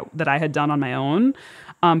production that I had done on my own.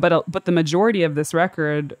 But the majority of this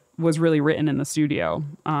record was really written in the studio,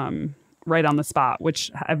 right on the spot,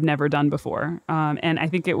 which I've never done before. And I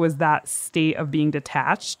think it was that state of being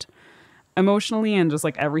detached emotionally and just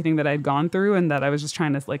like everything that I'd gone through and that I was just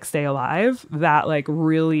trying to like stay alive that like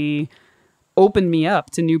really opened me up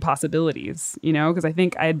to new possibilities, because I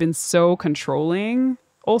think I had been so controlling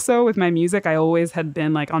also with my music. I always had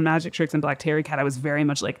been like on Magic Trix and Black Terry Cat. I was very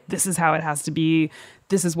much like, this is how it has to be.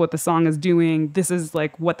 This is what the song is doing. This is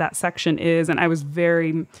like what that section is. And I was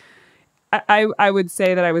I would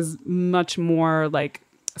say that I was much more like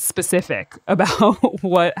specific about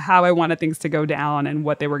how I wanted things to go down and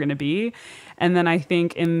what they were going to be. And then I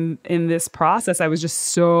think in this process, I was just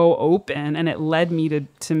so open and it led me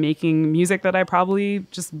to making music that I probably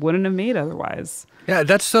just wouldn't have made otherwise. Yeah,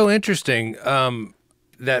 that's so interesting.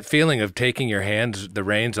 That feeling of taking your the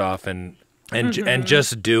reins off and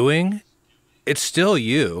just doing, it's still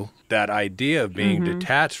you. That idea of being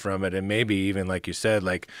detached from it and maybe even like you said,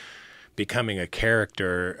 like becoming a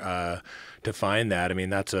character, to find that. I mean,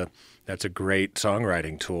 that's a great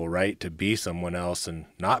songwriting tool, right? To be someone else and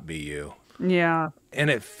not be you. Yeah. And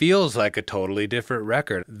it feels like a totally different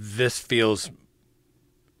record. This feels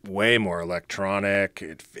way more electronic.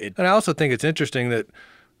 And I also think it's interesting that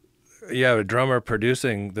you have a drummer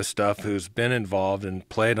producing the stuff who's been involved and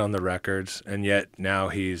played on the records, and yet now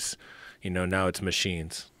he's, now it's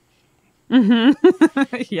machines.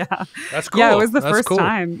 Yeah. That's cool. Yeah, it was the first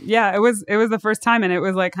time. Yeah, it was the first time, and it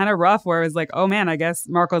was like kind of rough where it was like, oh man, I guess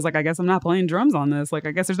Marco's like, I guess I'm not playing drums on this. Like,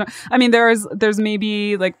 I guess there's no, I mean, there's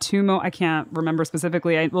maybe like I can't remember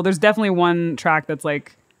specifically. There's definitely one track that's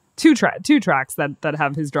like two tracks that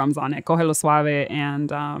have his drums on it, Cógelo Suave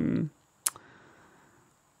and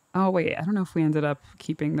oh wait, I don't know if we ended up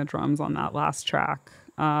keeping the drums on that last track.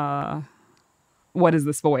 What is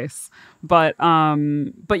this voice? But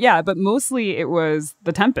mostly it was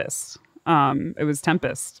the Tempest. It was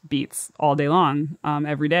Tempest beats all day long,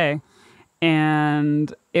 every day.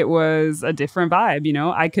 And it was a different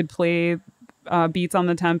vibe, I could play beats on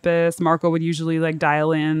the Tempest. Marco would usually like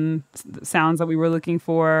dial in sounds that we were looking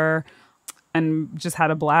for and just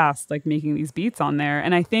had a blast like making these beats on there.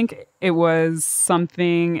 And I think it was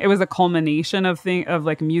a culmination of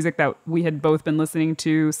like music that we had both been listening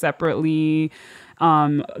to separately,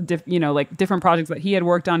 like different projects that he had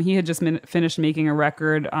worked on. He had just finished making a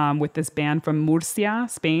record with this band from Murcia,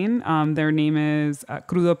 Spain. Their name is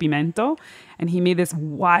Crudo Pimento. And he made this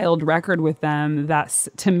wild record with them that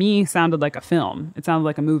to me sounded like a film. It sounded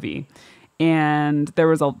like a movie. And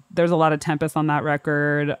there's a lot of Tempest on that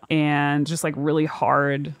record and just like really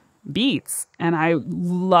hard beats. And I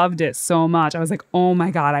loved it so much. I was like, oh my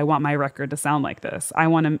God, I want my record to sound like this. I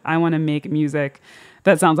want to make music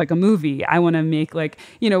that sounds like a movie. I want to make like,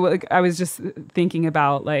 like I was just thinking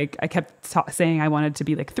about like, I kept saying I wanted to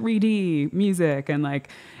be like 3D music and like,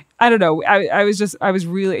 I don't know. It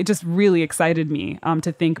just really excited me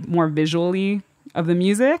to think more visually of the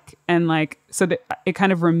music. And like, so that it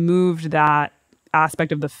kind of removed that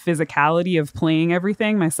aspect of the physicality of playing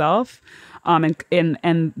everything myself. And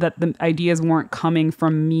that the ideas weren't coming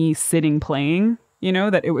from me sitting playing,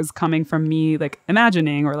 that it was coming from me like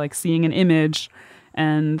imagining or like seeing an image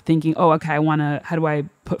and thinking, oh, okay, how do I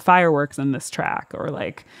put fireworks in this track? Or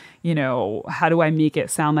like, how do I make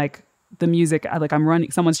it sound like the music, like I'm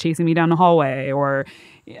running, someone's chasing me down the hallway, or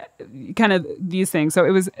kind of these things.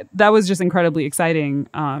 So that was just incredibly exciting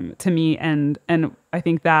to me. And I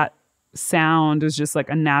think that sound was just like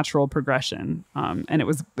a natural progression. And it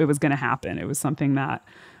was going to happen. It was something that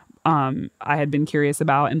I had been curious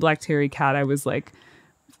about. In Black Terry Cat, I was like,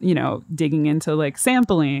 digging into like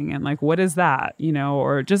sampling and like, what is that,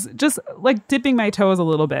 or just like dipping my toes a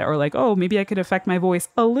little bit, or like, oh, maybe I could affect my voice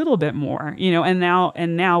a little bit more, and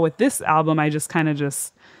now with this album, I just kind of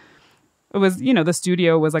it was, the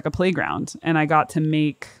studio was like a playground, and I got to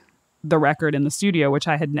make the record in the studio, which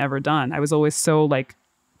I had never done. I was always so like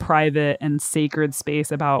private and sacred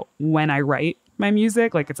space about when I write my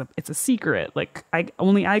music. Like it's a secret. Like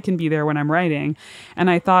only I can be there when I'm writing. And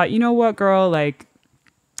I thought, you know what, girl, like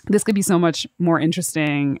this could be so much more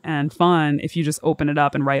interesting and fun if you just open it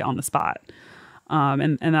up and write on the spot.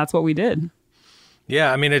 And that's what we did.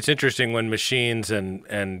 Yeah, I mean, it's interesting when machines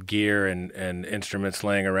and gear and instruments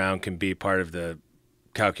laying around can be part of the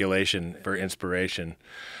calculation for inspiration.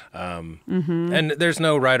 And there's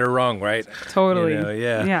no right or wrong, right? Totally.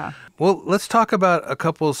 Yeah. Well, let's talk about a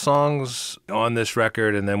couple songs on this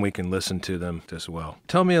record, and then we can listen to them as well.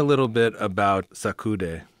 Tell me a little bit about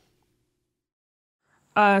Sacude.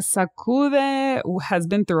 Sacude has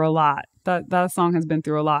been through a lot. That song has been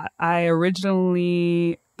through a lot.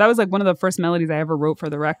 That was like one of the first melodies I ever wrote for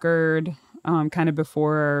the record, kind of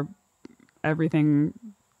before everything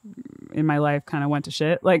in my life kind of went to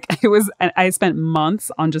shit. Like I spent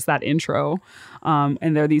months on just that intro.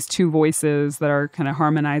 And there are these two voices that are kind of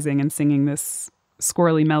harmonizing and singing this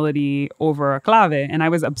squirrely melody over a clave. And I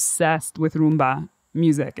was obsessed with rumba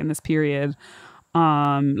music in this period.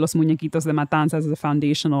 Los Muñequitos de Matanzas is a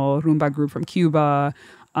foundational rumba group from Cuba.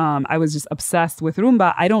 I was just obsessed with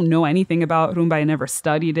rumba. I don't know anything about rumba. I never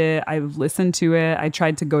studied it. I've listened to it. I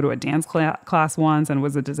tried to go to a dance class once and it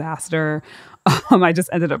was a disaster. I just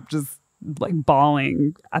ended up just like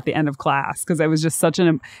bawling at the end of class because it was just such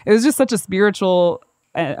a spiritual,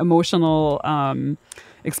 emotional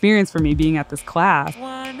experience for me being at this class.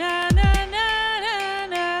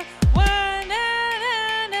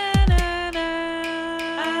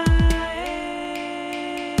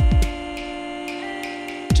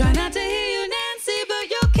 Try not to hear you, Nancy, but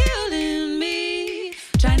you're killing me.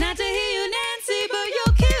 Try not to hear you, Nancy, but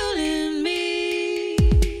you're killing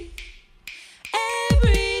me.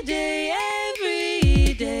 Every day,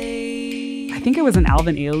 every day. I think it was an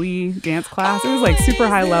Alvin Ailey dance class. It was like super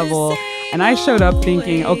high level. And I showed up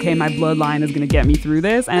thinking, okay, my bloodline is going to get me through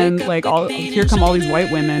this. And like here come all these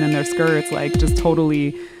white women in their skirts, like just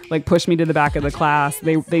totally like pushed me to the back of the class.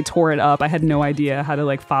 They tore it up. I had no idea how to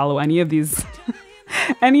like follow any of these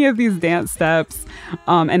dance steps,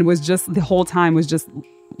 and was just the whole time was just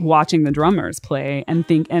watching the drummers play and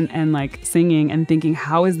think and like singing and thinking,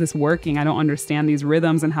 how is this working? I don't understand these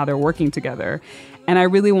rhythms and how they're working together. And I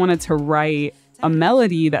really wanted to write a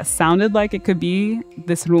melody that sounded like it could be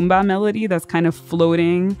this rumba melody that's kind of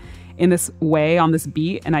floating in this way on this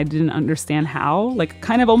beat, and I didn't understand how, like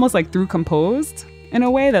kind of almost like through composed in a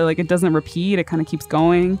way that like it doesn't repeat, it kind of keeps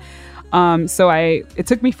going. So it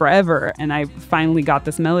took me forever, and I finally got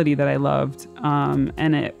this melody that I loved.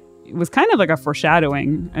 And it was kind of like a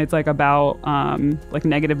foreshadowing. It's like about like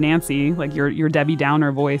negative Nancy, like your Debbie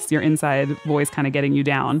Downer voice, your inside voice kind of getting you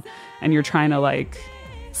down, and you're trying to like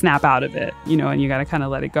snap out of it, and you got to kind of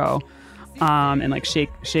let it go, and like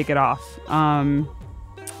shake it off.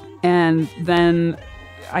 And then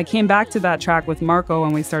I came back to that track with Marco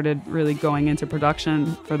when we started really going into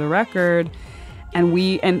production for the record.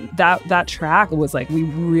 And that track was like, we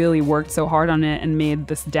really worked so hard on it and made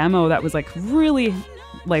this demo that was like really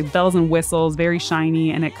like bells and whistles, very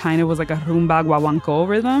shiny. And it kind of was like a rumba guaguancó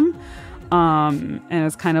rhythm. And it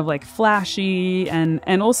was kind of like flashy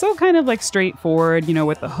and also kind of like straightforward,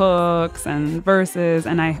 with the hooks and verses.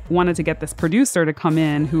 And I wanted to get this producer to come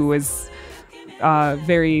in who was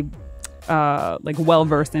very like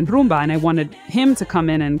well-versed in rumba. And I wanted him to come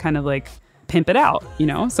in and kind of like pimp it out,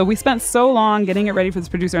 So we spent so long getting it ready for this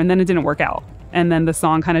producer, and then it didn't work out. And then the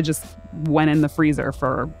song kind of just went in the freezer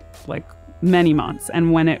for like many months.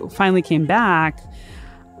 And when it finally came back,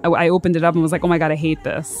 I opened it up and was like, oh my God, I hate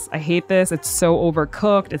this. I hate this. It's so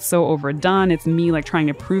overcooked. It's so overdone. It's me like trying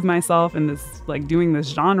to prove myself in this, like doing this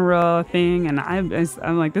genre thing. And I'm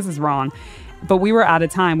like, this is wrong. But we were out of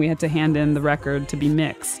time. We had to hand in the record to be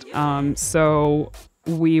mixed. So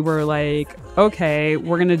we were like, okay,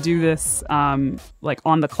 we're going to do this like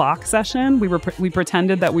on the clock session. We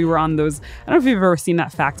pretended that we were on those, I don't know if you've ever seen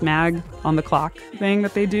that Fact Mag on the clock thing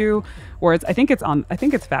that they do. Or I think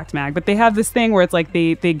it's Fact Mag, but they have this thing where it's like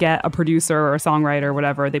they get a producer or a songwriter or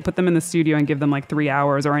whatever, they put them in the studio and give them like 3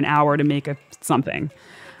 hours or an hour to make something.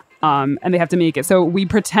 And they have to make it. So we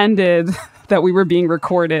pretended that we were being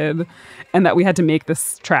recorded and that we had to make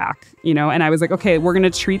this track, you know? And I was like, okay, we're going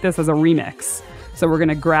to treat this as a remix. So we're going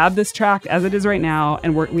to grab this track as it is right now.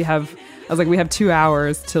 And we have 2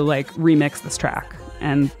 hours to like remix this track,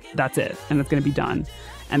 and that's it. And it's going to be done.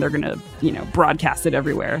 And they're going to, you know, broadcast it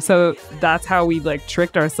everywhere. So that's how we like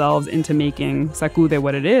tricked ourselves into making Sacude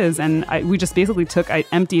what it is. And we just basically I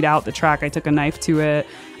emptied out the track. I took a knife to it.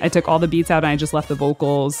 I took all the beats out and I just left the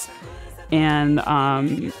vocals. And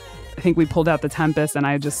I think we pulled out the Tempest and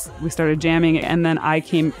we started jamming. And then I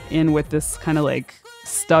came in with this kind of like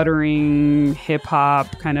stuttering hip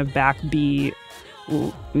hop kind of backbeat,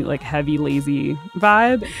 like heavy lazy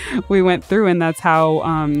vibe. We went through, and that's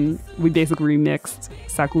how we basically remixed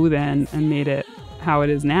Sacude and made it how it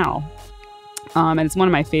is now. And it's one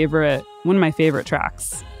of my favorite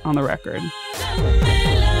tracks on the record.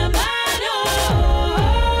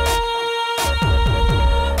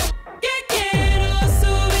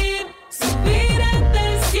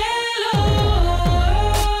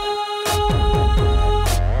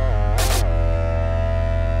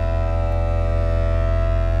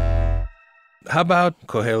 How about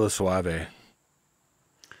Cógelo Suave?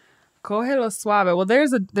 Cógelo Suave. Well,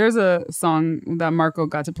 there's a song that Marco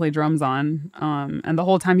got to play drums on. And the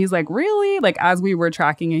whole time he's like, really? Like, as we were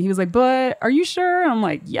tracking it, he was like, but are you sure? And I'm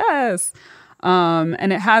like, yes. And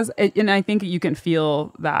and I think you can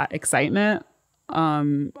feel that excitement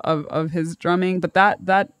of his drumming. But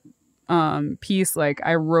that piece, like,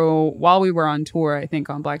 I wrote while we were on tour, I think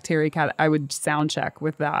on Black Terry Cat, I would sound check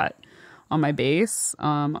with that on my bass,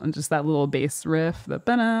 on just that little bass riff, the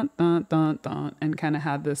dun dun dun dun, and kind of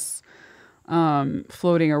had this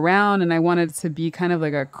floating around. And I wanted it to be kind of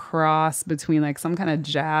like a cross between like some kind of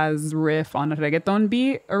jazz riff on a reggaeton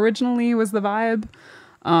beat. Originally was the vibe.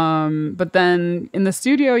 But then in the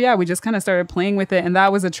studio, yeah, we just kind of started playing with it. And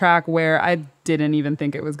that was a track where I didn't even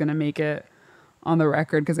think it was going to make it on the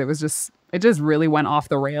record, because it just really went off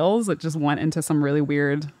the rails. It just went into some really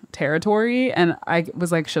weird territory. And I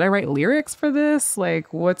was like, should I write lyrics for this?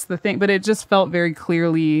 Like, what's the thing? But it just felt very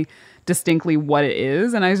clearly, distinctly what it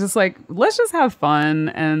is. And I was just like, let's just have fun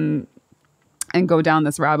and go down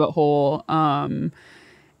this rabbit hole. And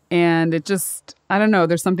it just, I don't know,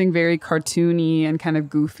 there's something very cartoony and kind of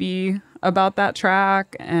goofy about that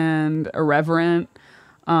track, and irreverent.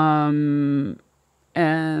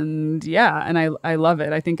 And yeah, and I love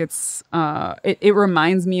it. I think it's it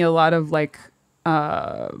reminds me a lot of like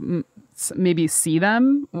maybe See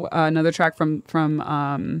Them, another track from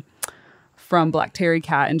Black Terry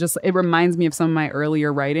Cat, and just it reminds me of some of my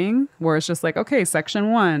earlier writing, where it's just like, okay,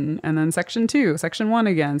 section 1 and then section 2, section 1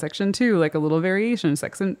 again, section 2, like a little variation,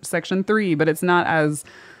 section 3, but it's not as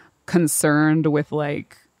concerned with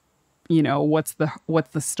like, you know, what's the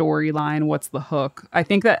storyline, what's the hook. I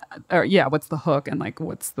think that, what's the hook, and like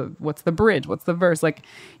what's the bridge, what's the verse, like,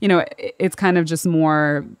 you know, it's kind of just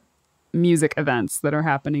more music events that are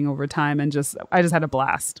happening over time. And I just had a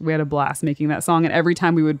blast. We had a blast making that song, and every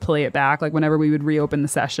time we would play it back, like whenever we would reopen the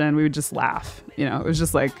session, we would just laugh. You know, it was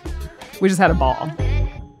just like we just had a ball.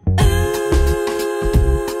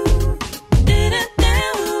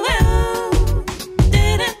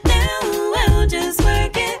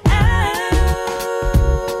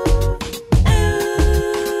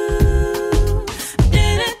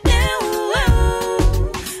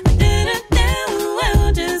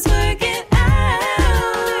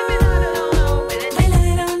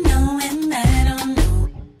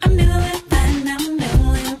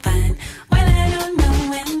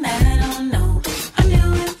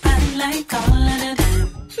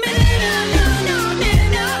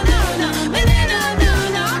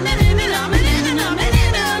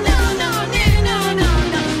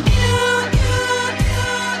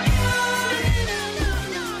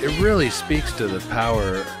 Speaks to the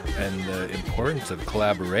power and the importance of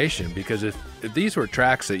collaboration, because if these were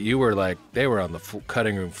tracks that you were like, they were on the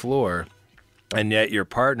cutting room floor, and yet your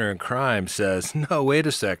partner in crime says, no, wait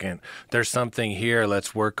a second, there's something here,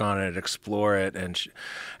 let's work on it, explore it, and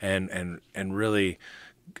really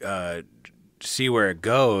see where it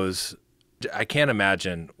goes, I can't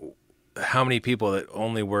imagine how many people that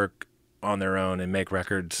only work on their own and make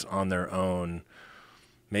records on their own.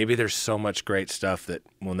 Maybe there's so much great stuff that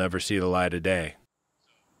will never see the light of day.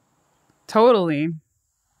 Totally.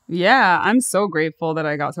 Yeah, I'm so grateful that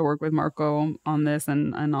I got to work with Marco on this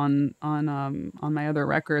and on my other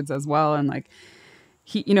records as well. And like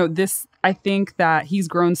he, I think that he's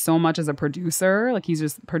grown so much as a producer. Like he's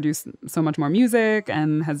just produced so much more music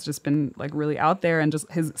and has just been like really out there, and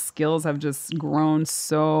just his skills have just grown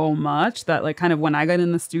so much that like kind of when I got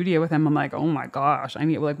in the studio with him, I'm like, oh my gosh, I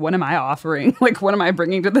need, like, what am I offering? Like, what am I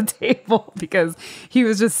bringing to the table? Because he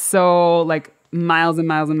was just so like miles and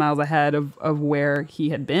miles and miles ahead of where he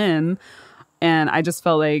had been. And I just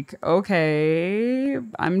felt like, okay,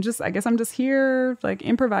 I guess I'm just here like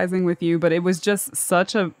improvising with you. But it was just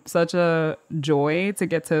such a joy to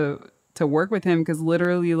get to work with him, because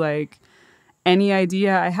literally like any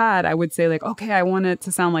idea I had, I would say like, okay, I want it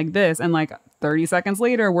to sound like this. And like 30 seconds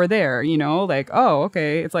later, we're there, like, oh,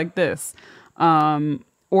 okay, it's like this.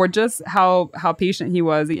 Or just how patient he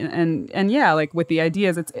was. And yeah, like with the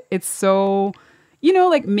ideas, it's so,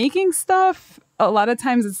 like making stuff, a lot of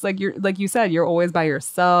times it's like like you said, you're always by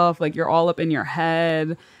yourself, like you're all up in your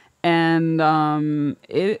head, and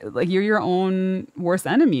like you're your own worst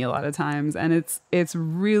enemy a lot of times. And it's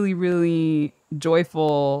really, really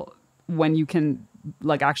joyful when you can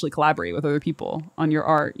like actually collaborate with other people on your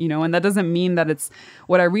art, and that doesn't mean that it's,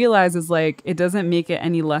 what I realize is like, it doesn't make it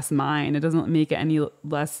any less mine. It doesn't make it any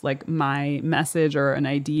less like my message or an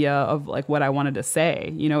idea of like what I wanted to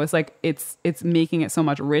say, it's like, it's making it so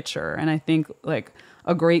much richer. And I think like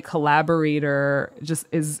a great collaborator just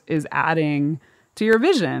is adding to your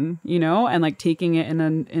vision, and like taking it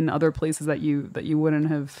in other places that you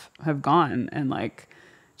wouldn't have gone, and like,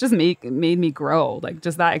 just made me grow. Like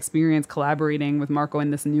just that experience collaborating with Marco in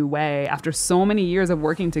this new way after so many years of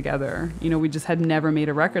working together. We just had never made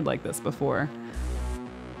a record like this before.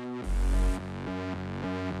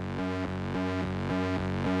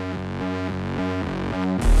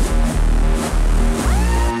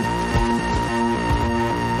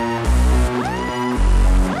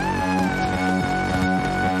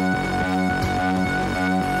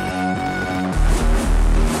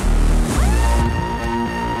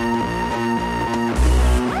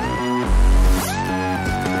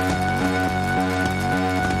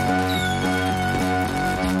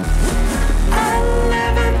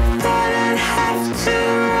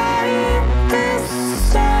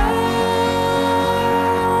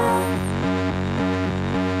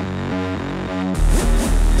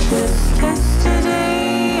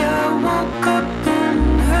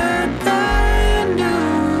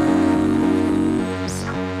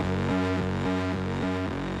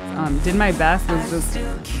 Did My Best was just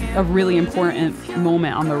a really important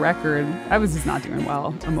moment on the record. I was just not doing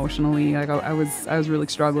well emotionally. Like I was really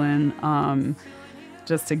struggling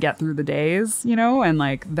just to get through the days, and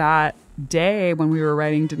like that day when we were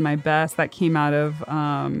writing Did My Best, that came out of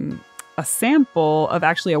a sample of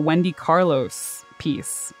actually a Wendy Carlos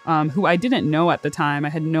piece, who I didn't know at the time. I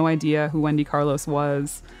had no idea who Wendy Carlos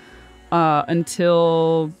was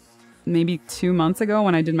until maybe 2 months ago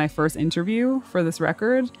when I did my first interview for this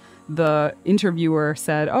record. The interviewer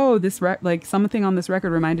said, oh, like something on this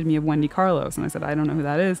record reminded me of Wendy Carlos. And I said, I don't know who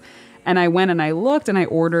that is. And I went and I looked and I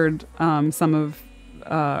ordered some of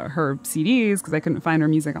her CDs because I couldn't find her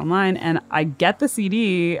music online. And I get the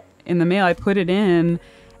CD in the mail, I put it in,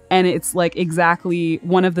 and it's like exactly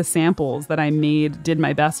one of the samples that I made Did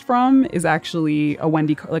My Best from is actually a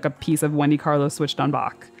piece of Wendy Carlos switched on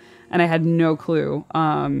Bach. And I had no clue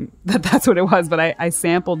that that's what it was. But I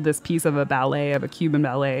sampled this piece of a Cuban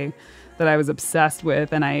ballet that I was obsessed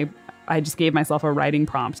with. And I just gave myself a writing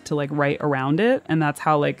prompt to like write around it. And that's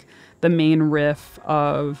how like the main riff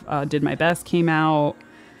of Did My Best came out.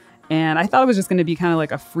 And I thought it was just going to be kind of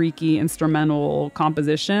like a freaky instrumental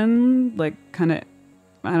composition, like kind of,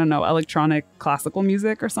 I don't know, electronic classical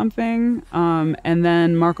music or something. And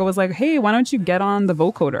then Marco was like, hey, why don't you get on the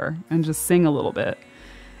vocoder and just sing a little bit?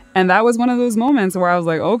 And that was one of those moments where I was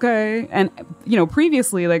like, okay. And,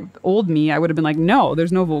 previously, like old me, I would have been like, no,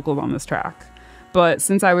 there's no vocals on this track. But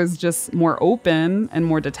since I was just more open and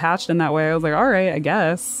more detached in that way, I was like, all right, I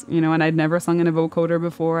guess, and I'd never sung in a vocoder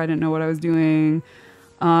before. I didn't know what I was doing.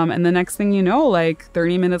 And the next thing you know, like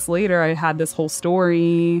 30 minutes later, I had this whole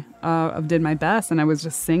story of Did My Best. And I was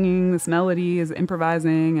just singing this melody,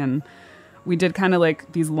 improvising. And we did kind of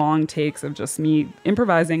like these long takes of just me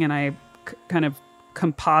improvising. And I kind of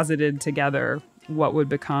composited together what would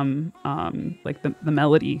become like the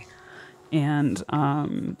melody and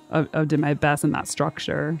of Did My Best in that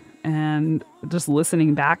structure. And just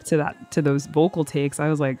listening back to those vocal takes, I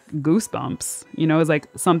was like goosebumps. You know, it was like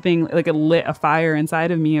something like it lit a fire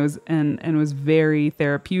inside of me. It was and was very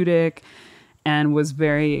therapeutic, and it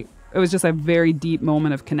was just a very deep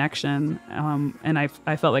moment of connection. And I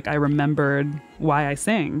felt like I remembered why I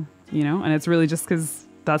sing, you know, and it's really just because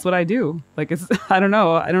that's what I do. Like, it's, I don't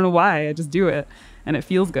know why, I just do it, and it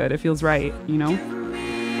feels good. It feels right, you know?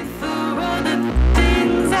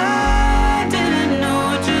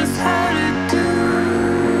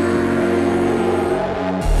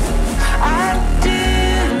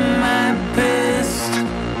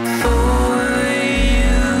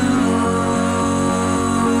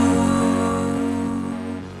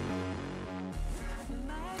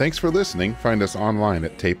 Thanks for listening. Find us online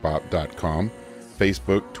at tapop.com,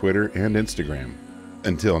 Facebook, Twitter, and Instagram.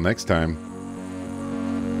 Until next time.